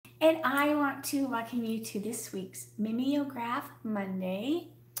and I want to welcome you to this week's Mimeograph Monday.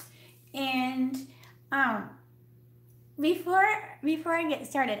 And before I get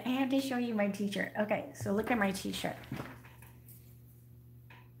started, I have to show you my t-shirt. Okay, so look at my t-shirt.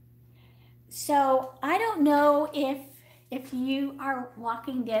 So I don't know if you are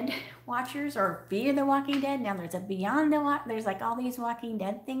Walking Dead watchers or Fear the Walking Dead. Now there's a Beyond the there's like all these Walking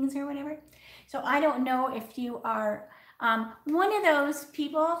Dead things or whatever. So I don't know if you are one of those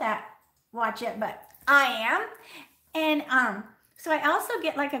people that watch it, but I am. And so I also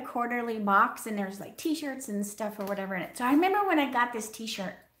get like a quarterly box, and there's like t-shirts and stuff or whatever in it. So I remember when I got this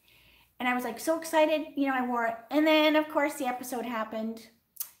t-shirt and I was like so excited, you know, I wore it. And then of course the episode happened,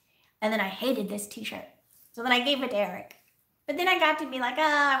 and then I hated this t-shirt. So then I gave it to Eric. But then I got to be like, oh,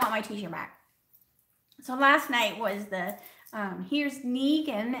 I want my t-shirt back. So last night was the Here's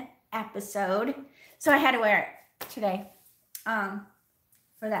Negan episode. So I had to wear it today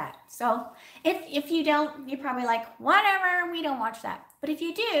for that. So if you don't, you're probably like, whatever, we don't watch that. But if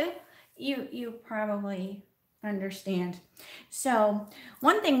you do, you probably understand. So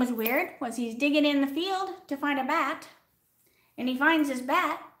one thing was weird was he's digging in the field to find a bat, and he finds his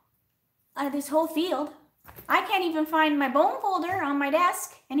bat out of this whole field. I can't even find my bone folder on my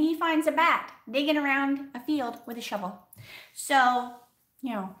desk, and he finds a bat digging around a field with a shovel. So,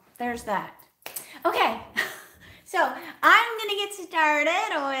 you know, there's that. Okay, so I'm going to get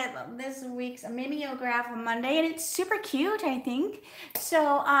started with this week's Mimeograph on Monday, and it's super cute, I think.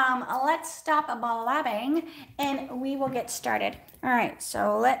 So let's stop blabbing, and we will get started. All right,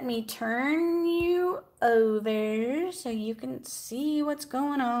 so let me turn you over so you can see what's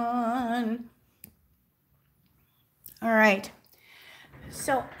going on. All right,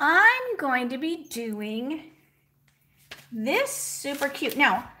 so I'm going to be doing this super cute.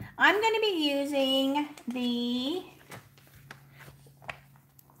 Now, I'm going to be using the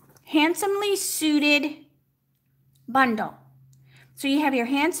Handsomely Suited bundle. So you have your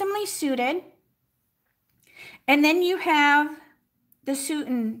Handsomely Suited, and then you have the suit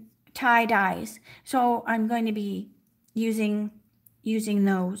and tie dyes. So I'm going to be using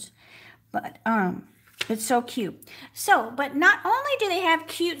those, but it's so cute. So, but not only do they have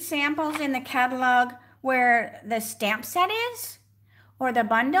cute samples in the catalog where the stamp set is, or the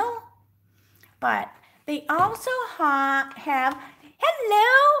bundle, but they also have, hello,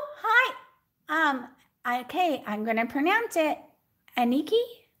 hi, okay, I'm gonna pronounce it, Aniki.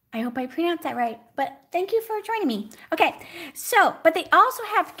 I hope I pronounced that right, but thank you for joining me. Okay, so, but they also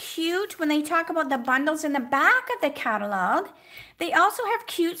have cute, when they talk about the bundles in the back of the catalog, they also have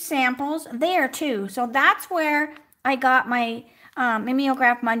cute samples there too. So that's where I got my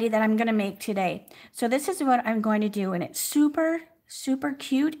Mimeograph Monday that I'm gonna make today. So this is what I'm going to do, and it's super, super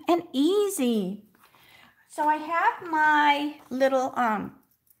cute and easy. So I have my little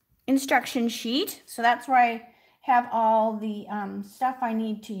instruction sheet. So that's where I have all the stuff I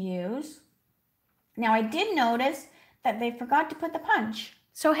need to use. Now I did notice that they forgot to put the punch.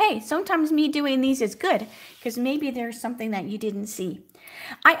 So hey, sometimes me doing these is good, because maybe there's something that you didn't see.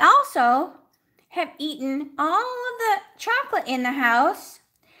 I also have eaten all of the chocolate in the house.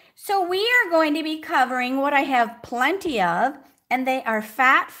 So we are going to be covering what I have plenty of, and they are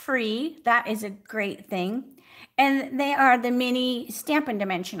fat-free. That is a great thing. And they are the mini Stampin'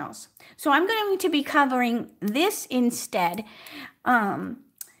 Dimensionals. So I'm going to be covering this instead. And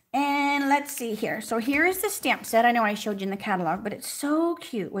let's see here. So here is the stamp set. I know I showed you in the catalog, but it's so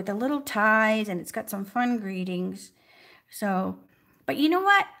cute with the little ties, and it's got some fun greetings. So, but you know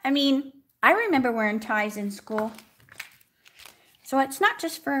what? I mean, I remember wearing ties in school. So it's not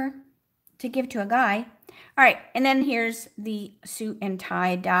just to give to a guy. All right, and then here's the suit and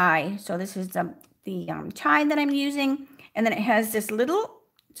tie dye. So this is the tie that I'm using, and then it has this little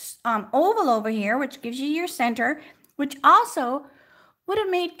oval over here, which gives you your center, which also would have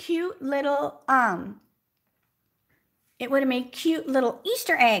made cute little it would have made cute little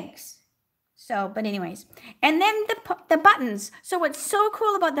Easter eggs. So, but anyways, and then the buttons. So what's so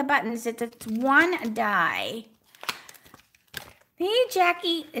cool about the buttons is it's one die. Hey,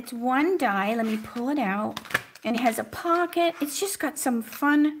 Jackie, it's one die. Let me pull it out. And it has a pocket. It's just got some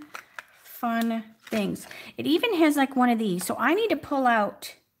fun things. It even has like one of these. So I need to pull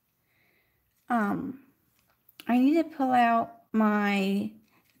out, my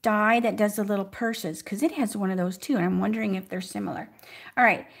die that does the little purses, because it has one of those too, and I'm wondering if they're similar. All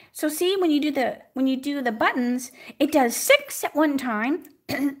right, so see, when you do the buttons, it does 6 at one time,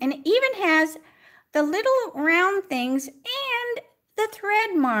 and it even has the little round things and the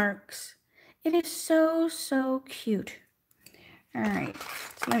thread marks. It is so cute. All right,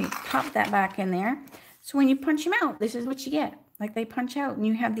 so let me pop that back in there. So when you punch them out, this is what you get. like they punch out, and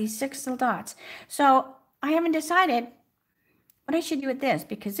you have these 6 little dots. So I haven't decided what I should do with this,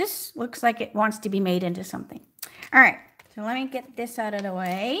 because this looks like it wants to be made into something. All right, so let me get this out of the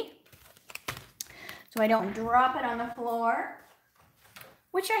way so I don't drop it on the floor,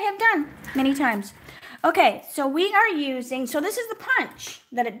 which I have done many times. Okay, so we are using, so this is the punch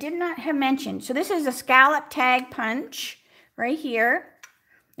that it did not have mentioned. So this is a scallop tag punch right here.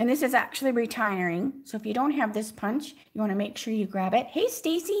 And this is actually retiring. So if you don't have this punch, you want to make sure you grab it. Hey,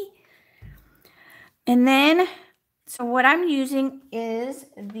 Stacy. And then, so what I'm using is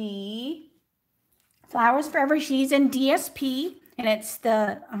the Flowers Forever Season DSP. And it's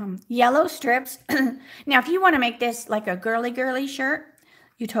the yellow strips. Now, if you want to make this like a girly shirt,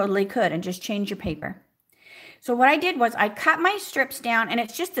 you totally could and just change your paper. So what I did was I cut my strips down, and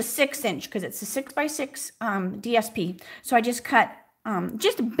it's just a 6-inch because it's a 6x6 DSP. So I just cut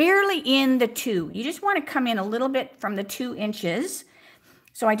just barely in the 2. You just want to come in a little bit from the 2 inches.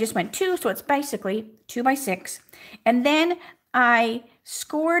 So I just went 2, so it's basically 2x6. And then I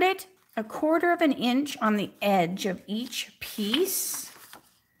scored it 1/4 inch on the edge of each piece.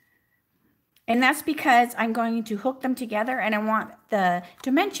 And that's because I'm going to hook them together, and I want the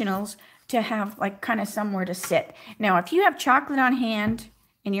dimensionals to have like kind of somewhere to sit. Now, if you have chocolate on hand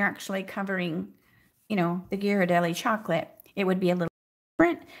and you're actually covering, you know, the Ghirardelli chocolate, it would be a little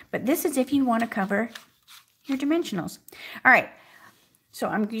different. But this is if you want to cover your dimensionals. All right. So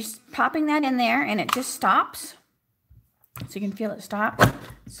I'm just popping that in there, and it just stops. So you can feel it stop.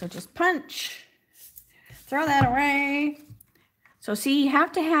 So just punch. Throw that away. So see, you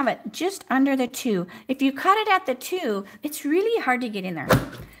have to have it just under the 2. If you cut it at the 2, it's really hard to get in there.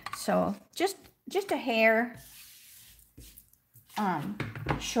 So just a hair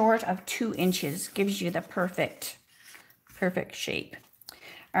short of 2 inches gives you the perfect shape.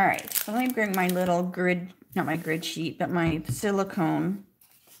 All right, so let me bring my little grid, not my grid sheet, but my silicone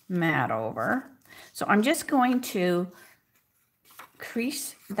mat over. So I'm just going to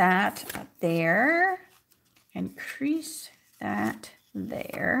crease that up there and crease that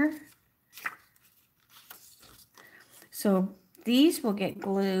there. So these will get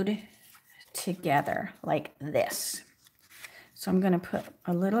glued together like this. So I'm going to put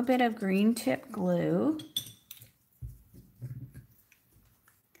a little bit of green tip glue.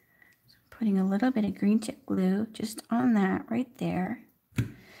 So putting a little bit of green tip glue just on that right there.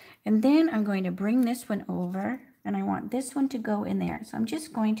 And then I'm going to bring this one over, and I want this one to go in there. So I'm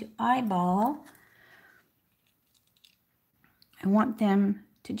just going to eyeball. I want them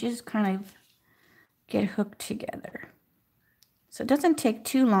to just kind of get hooked together. So it doesn't take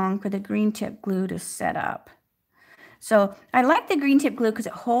too long for the green tip glue to set up. So I like the green tip glue because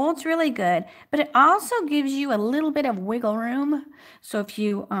it holds really good, but it also gives you a little bit of wiggle room. So if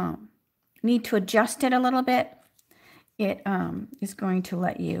you need to adjust it a little bit, it is going to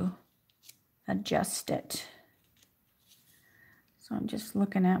let you adjust it. So I'm just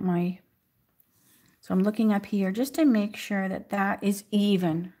looking at so I'm looking up here just to make sure that that is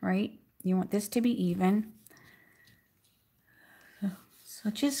even, right? You want this to be even. So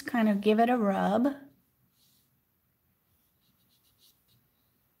just kind of give it a rub.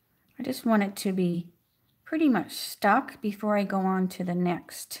 I just want it to be pretty much stuck before I go on to the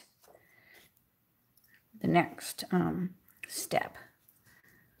next step.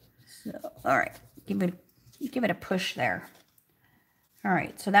 So, all right, give it a push there. All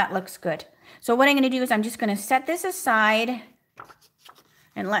right, so that looks good. So what I'm going to do is I'm just going to set this aside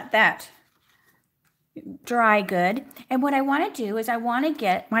and let that dry good. And what I want to do is I want to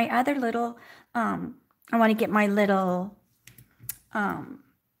get my other little,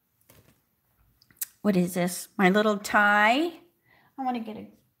 what is this? My little tie. I want to get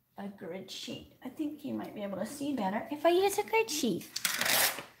a grid sheet. I think you might be able to see better if I use a grid sheet.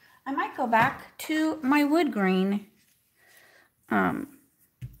 I might go back to my wood grain,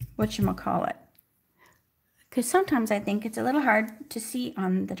 whatchamacallit. Because sometimes I think it's a little hard to see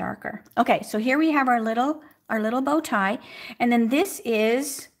on the darker. Okay, so here we have our little bow tie. And then this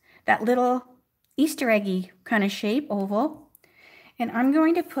is that little Easter eggy kind of shape, oval. And I'm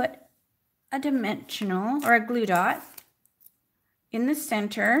going to put a dimensional or a glue dot in the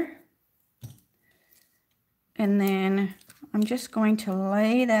center. And then I'm just going to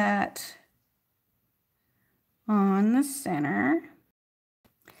lay that on the center.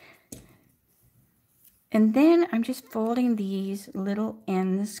 And then I'm just folding these little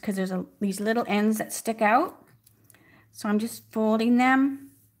ends because there's these little ends that stick out. So I'm just folding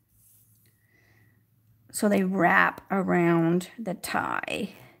them so they wrap around the tie.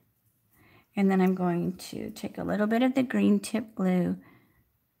 And then I'm going to take a little bit of the green tip glue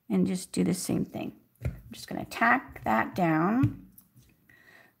and just do the same thing. I'm just going to tack that down.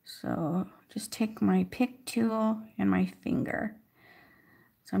 So just take my pick tool and my finger.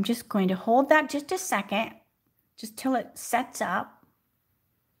 So I'm just going to hold that just a second, just till it sets up.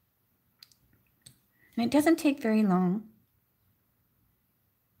 And it doesn't take very long.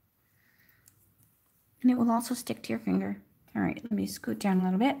 And it will also stick to your finger. All right, let me scoot down a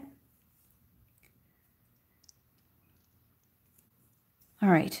little bit. All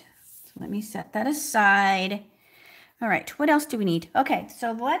right, so let me set that aside. All right, what else do we need? Okay,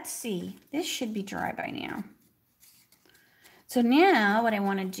 so let's see. This should be dry by now. So now what I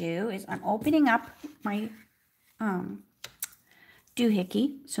want to do is I'm opening up my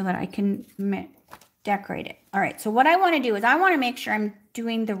doohickey so that I can decorate it. All right, so what I want to do is I want to make sure I'm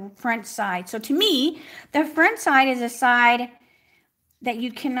doing the front side. So to me, the front side is a side that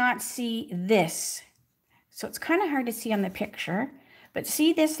you cannot see this. So it's kind of hard to see on the picture, but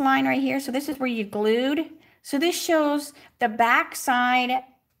see this line right here? So this is where you glued. So this shows the back side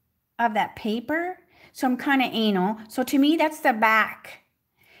of that paper. So I'm kind of anal. So to me, that's the back,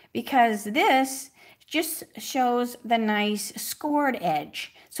 because this just shows the nice scored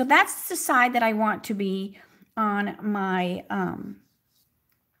edge. So that's the side that I want to be on my, on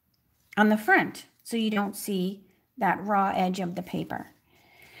the front. So you don't see that raw edge of the paper.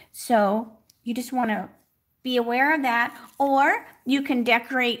 So you just want to be aware of that, or you can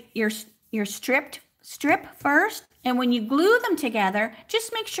decorate your strip first, and when you glue them together,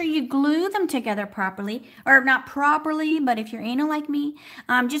 just make sure you glue them together properly, or not properly, but if you're anal like me,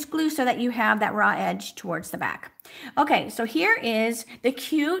 just glue so that you have that raw edge towards the back. Okay, so here is the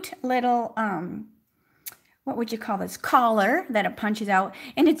cute little, what would you call this, collar that it punches out,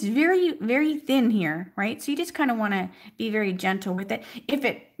 and it's very, very thin here, right? So you just kind of want to be very gentle with it. If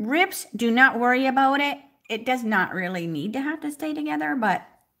it rips, do not worry about it. It does not really need to have to stay together, but,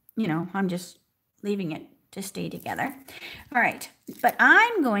 you know, I'm just leaving it to stay together. All right, but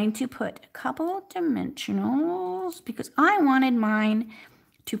I'm going to put a couple dimensionals because I wanted mine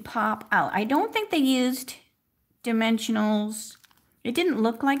to pop out. I don't think they used dimensionals. It didn't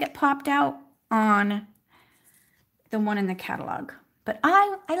look like it popped out on the one in the catalog, but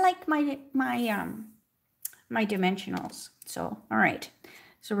I like my dimensionals. So, all right,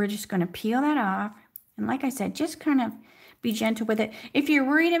 so we're just going to peel that off. And like I said, just kind of be gentle with it. If you're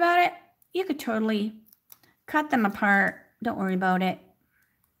worried about it, you could totally cut them apart. Don't worry about it.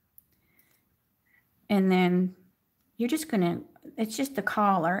 And then you're just going to, it's just the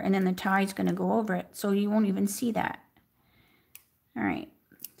collar, and then the tie is going to go over it. So you won't even see that. All right.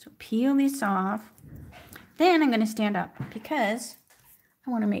 So peel this off. Then I'm going to stand up because I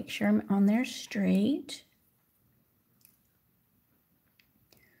want to make sure I'm on there straight.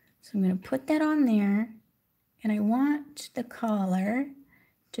 So I'm going to put that on there, and I want the collar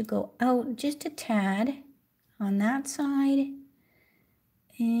to go out just a tad on that side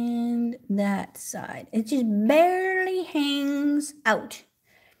and that side. It just barely hangs out.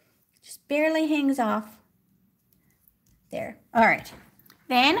 Just barely hangs off there. All right.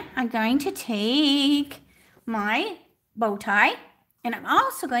 Then I'm going to take my bow tie, and I'm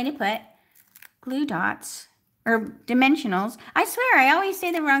also going to put glue dots or dimensionals. I swear, I always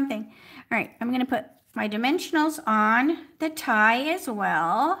say the wrong thing. All right, I'm going to put my dimensionals on the tie as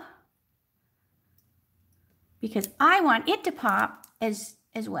well, because I want it to pop as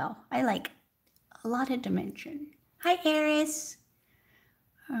well. I like a lot of dimension. Hi, Eris.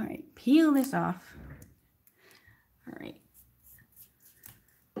 All right, peel this off. All right.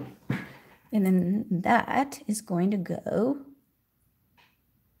 And then that is going to go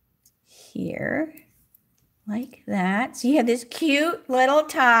here like that. So you have this cute little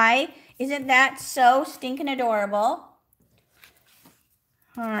tie. Isn't that so stinking adorable?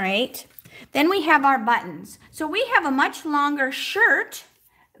 All right. Then we have our buttons. So we have a much longer shirt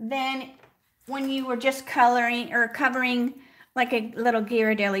than when you were just coloring or covering like a little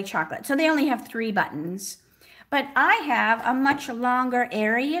Ghirardelli chocolate. So they only have 3 buttons. But I have a much longer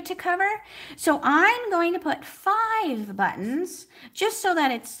area to cover. So I'm going to put 5 buttons just so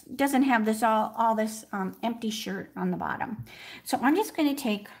that it doesn't have this all this empty shirt on the bottom. So I'm just going to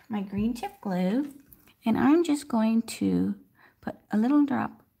take my green tip glue, and I'm just going to put a little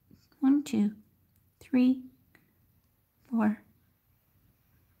drop. 1, 2, 3, 4,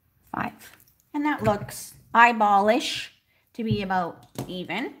 5. And that looks eyeballish to be about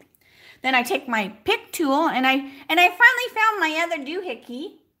even. Then I take my pick tool, and I finally found my other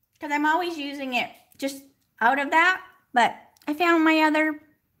doohickey, because I'm always using it just out of that, but I found my other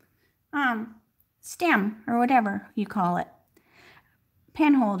stem, or whatever you call it,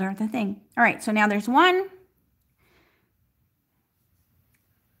 pen holder, the thing. All right, so now there's 1,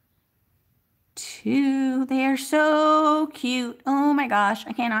 2, 2. They are so cute. Oh my gosh,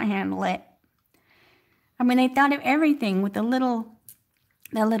 I cannot handle it. I mean, they thought of everything with the little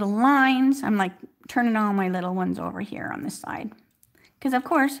lines. I'm like turning all my little ones over here on this side. Because of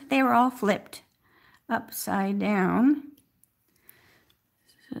course, they were all flipped upside down.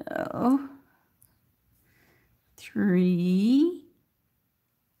 So, 3.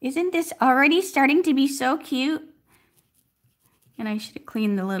 Isn't this already starting to be so cute? And I should have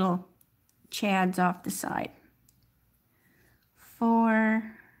cleaned the little chads off the side.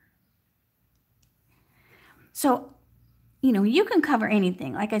 4. So, you know, you can cover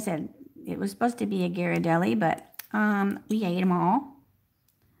anything. Like I said, it was supposed to be a Ghirardelli, but we ate them all.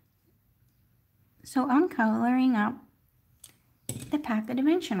 So I'm coloring up the pack of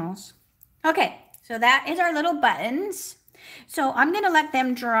dimensionals. Okay, so that is our little buttons. So I'm going to let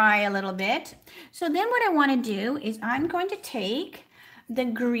them dry a little bit. So then what I want to do is I'm going to take the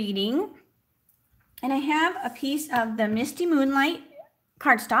greeting, and I have a piece of the Misty Moonlight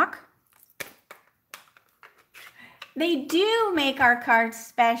cardstock. They do make our cards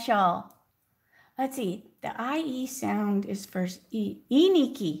special. Let's see, the IE sound is first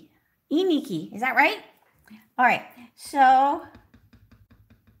Iniki. Iniki, is that right? All right, so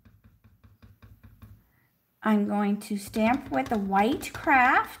I'm going to stamp with the white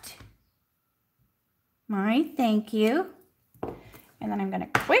craft, my thank you, and then I'm going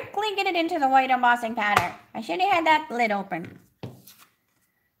to quickly get it into the white embossing powder. I should have had that lid open. All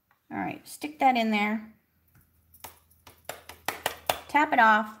right, stick that in there. Tap it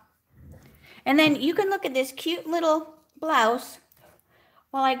off. And then you can look at this cute little blouse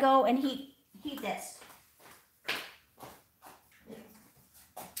while I go and heat this.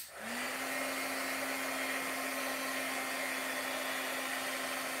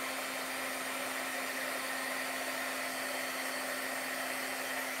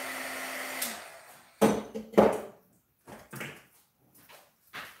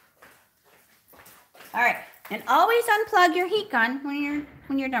 All right, and always unplug your heat gun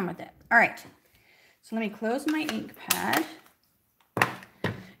when you're done with it. All right, so let me close my ink pad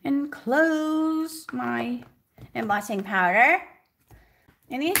and close my embossing powder.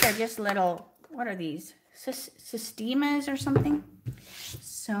 And these are just little, what are these? Systemas or something?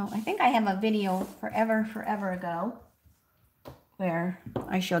 So I think I have a video forever ago where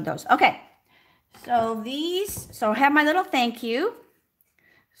I showed those. Okay, so I have my little thank you.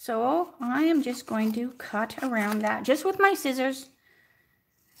 So I am just going to cut around that just with my scissors.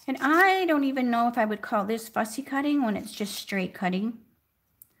 And I don't even know if I would call this fussy cutting when it's just straight cutting.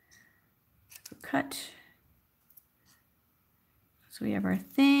 Cut. So we have our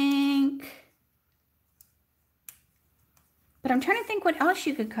thank. But I'm trying to think what else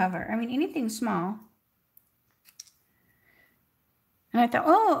you could cover. I mean, anything small. And I thought,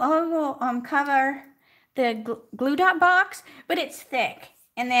 oh, I will cover the glue dot box, but it's thick.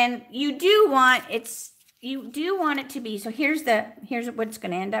 And then you do want it to be, so here's what it's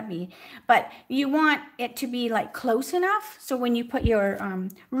going to end up being, but you want it to be like close enough so when you put your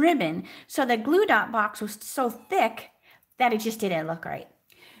ribbon, so the glue dot box was so thick that it just didn't look right.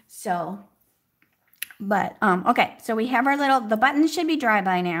 So, but okay, so we have our the buttons should be dry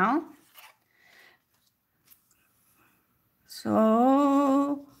by now.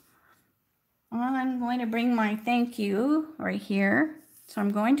 So I'm going to bring my thank you right here. So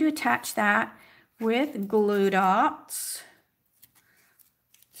I'm going to attach that with glue dots.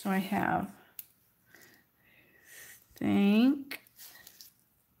 So I have thank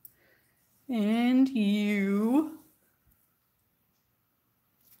and you.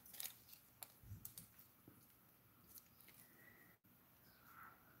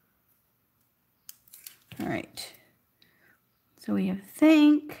 All right. So we have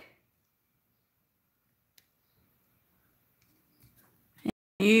thank.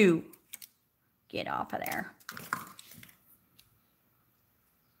 You get off of there.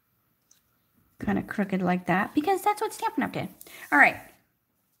 Kind of crooked like that because that's what Stampin' Up did. All right.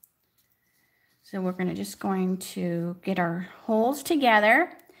 So we're just going to get our holes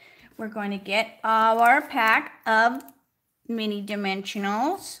together. We're going to get our pack of mini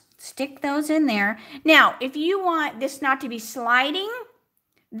dimensionals. Stick those in there. Now, if you want this not to be sliding,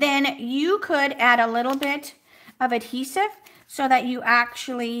 then you could add a little bit of adhesive so that you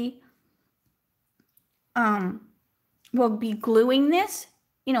actually will be gluing this,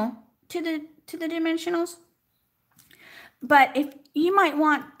 you know, to the dimensionals. But if you might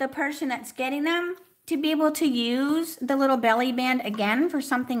want the person that's getting them to be able to use the little belly band again for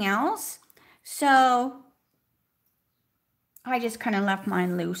something else. So I just kind of left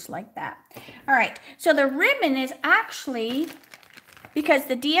mine loose like that. All right, so the ribbon is actually because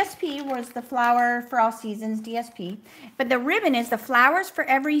the DSP was the Flower for All Seasons DSP, but the ribbon is the Flowers for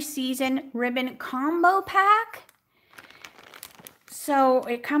Every Season ribbon combo pack. So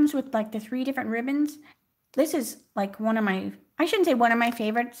it comes with like the 3 different ribbons. This is like one of my, I shouldn't say one of my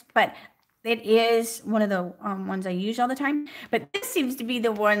favorites, but it is one of the ones I use all the time. But this seems to be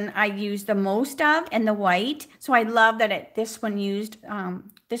the one I use the most of, and the white. So I love that this one used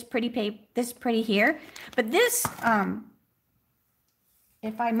this pretty paper, this pretty here. But this,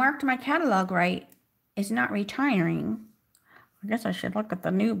 if I marked my catalog right, is not retiring. I guess I should look at the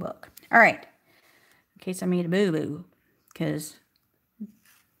new book. All right, in case I made a boo-boo, because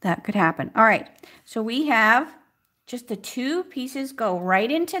that could happen. All right, so we have just the 2 pieces go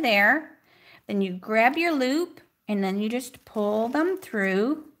right into there. Then you grab your loop and then you just pull them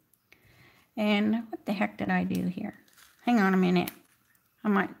through. And what the heck did I do here? Hang on a minute. I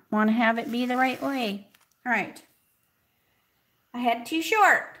might want to have it be the right way. All right. I had too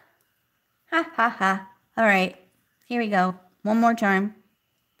short. Ha ha ha. All right. Here we go. One more time.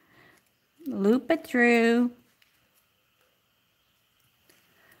 Loop it through.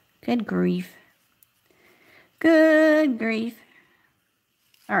 Good grief. Good grief.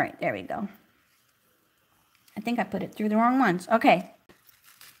 All right, there we go. I think I put it through the wrong ones. Okay.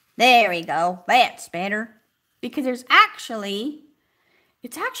 There we go. That's better. Because it's actually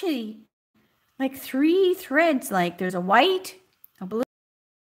like 3 threads. Like there's a white, a blue,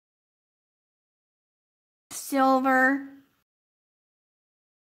 silver,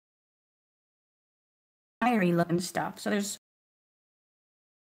 fiery looking stuff. So there's,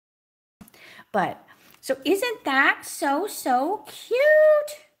 but, so isn't that so cute?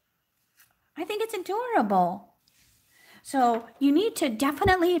 I think it's adorable. So you need to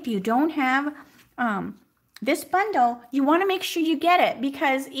definitely, if you don't have this bundle, you want to make sure you get it,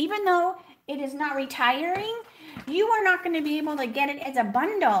 because even though it is not retiring, you are not going to be able to get it as a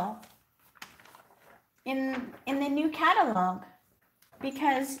bundle in the new catalog,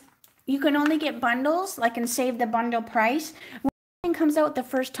 because you can only get bundles, like, and save the bundle price when it comes out the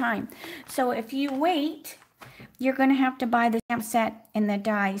first time. So if you wait, you're going to have to buy the stamp set and the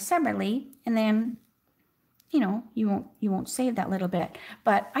die separately, and then, you know, you won't save that little bit.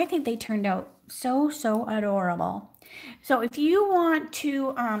 But I think they turned out so adorable. So if you want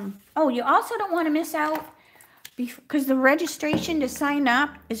to, oh, you also don't want to miss out, because the registration to sign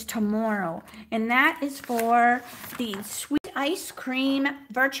up is tomorrow, and that is for the Sweet Ice Cream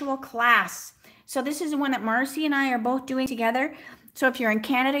virtual class. So this is the one that Marcy and I are both doing together. So if you're in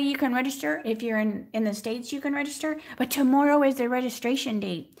Canada, you can register. If you're in the States, you can register. But tomorrow is the registration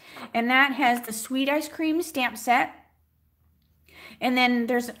date. And that has the Sweet Ice Cream stamp set. And then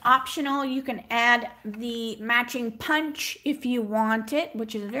there's optional, you can add the matching punch if you want it,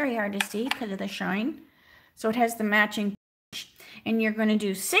 which is very hard to see because of the shine. So it has the matching punch. And you're going to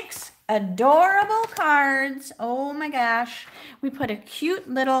do 6 adorable cards. Oh my gosh. We put a cute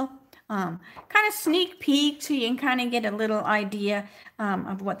little kind of sneak peek so you can kind of get a little idea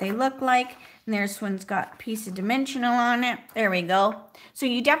of what they look like. And this one's got a piece of dimensional on it. There we go. So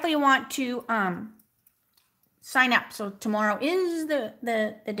you definitely want to sign up. So tomorrow is the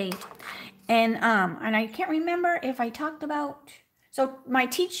date. And I can't remember if I talked about, so my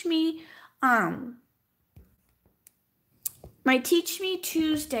Teach Me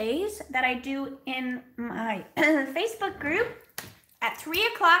Tuesdays that I do in my Facebook group at 3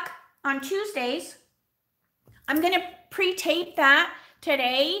 o'clock on Tuesdays. I'm going to pre-tape that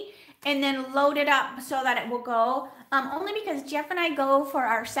today and then load it up so that it will go. Only because Jeff and I go for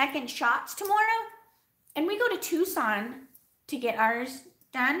our second shots tomorrow. And we go to Tucson to get ours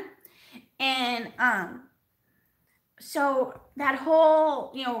done. And so that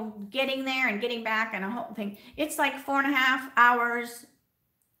whole, you know, getting there and getting back and a whole thing, it's like 4.5 hours,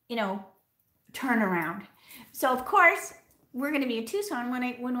 you know, turnaround. So of course, we're going to be in Tucson when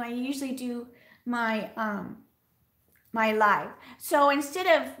I usually do my my live. So instead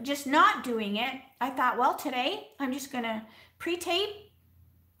of just not doing it, I thought, well, today I'm just going to pre-tape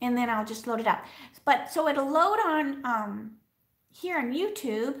and then I'll just load it up. But so it'll load on here on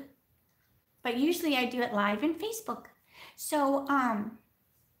YouTube, but usually I do it live in Facebook. So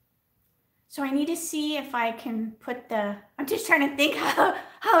so I need to see if I can put the, I'm just trying to think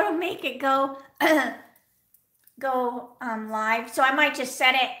how to make it go live. So I might just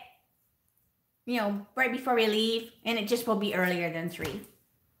set it, you know, right before we leave, and it just will be earlier than 3.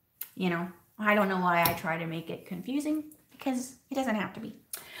 You know, I don't know why I try to make it confusing, because it doesn't have to be.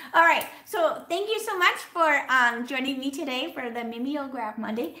 All right, so thank you so much for joining me today for the Mimeograph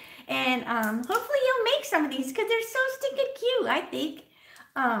Monday, and hopefully you'll make some of these, because they're so stinking cute, I think.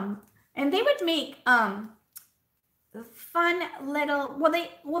 And they would make fun little,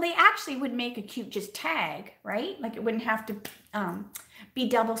 they actually would make a cute just tag, right? Like it wouldn't have to be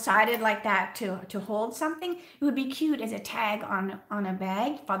double-sided like that to hold something. It would be cute as a tag on a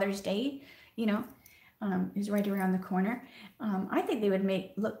bag. Father's Day, you know, is right around the corner. I think they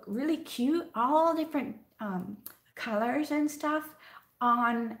would look really cute, all different colors and stuff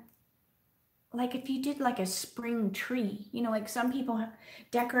on, like if you did like a spring tree, you know, like some people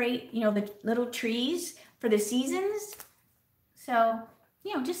decorate, you know, the little trees for the seasons. So,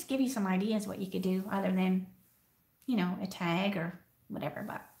 you know, just give you some ideas what you could do other than, you know, a tag or whatever.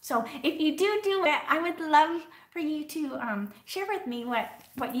 But so if you do it, I would love for you to share with me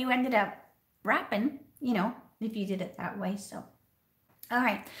what you ended up wrapping, you know, if you did it that way. So, all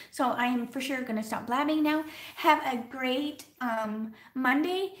right. So I'm for sure going to stop blabbing now. Have a great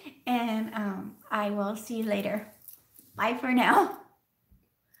Monday, and I will see you later. Bye for now.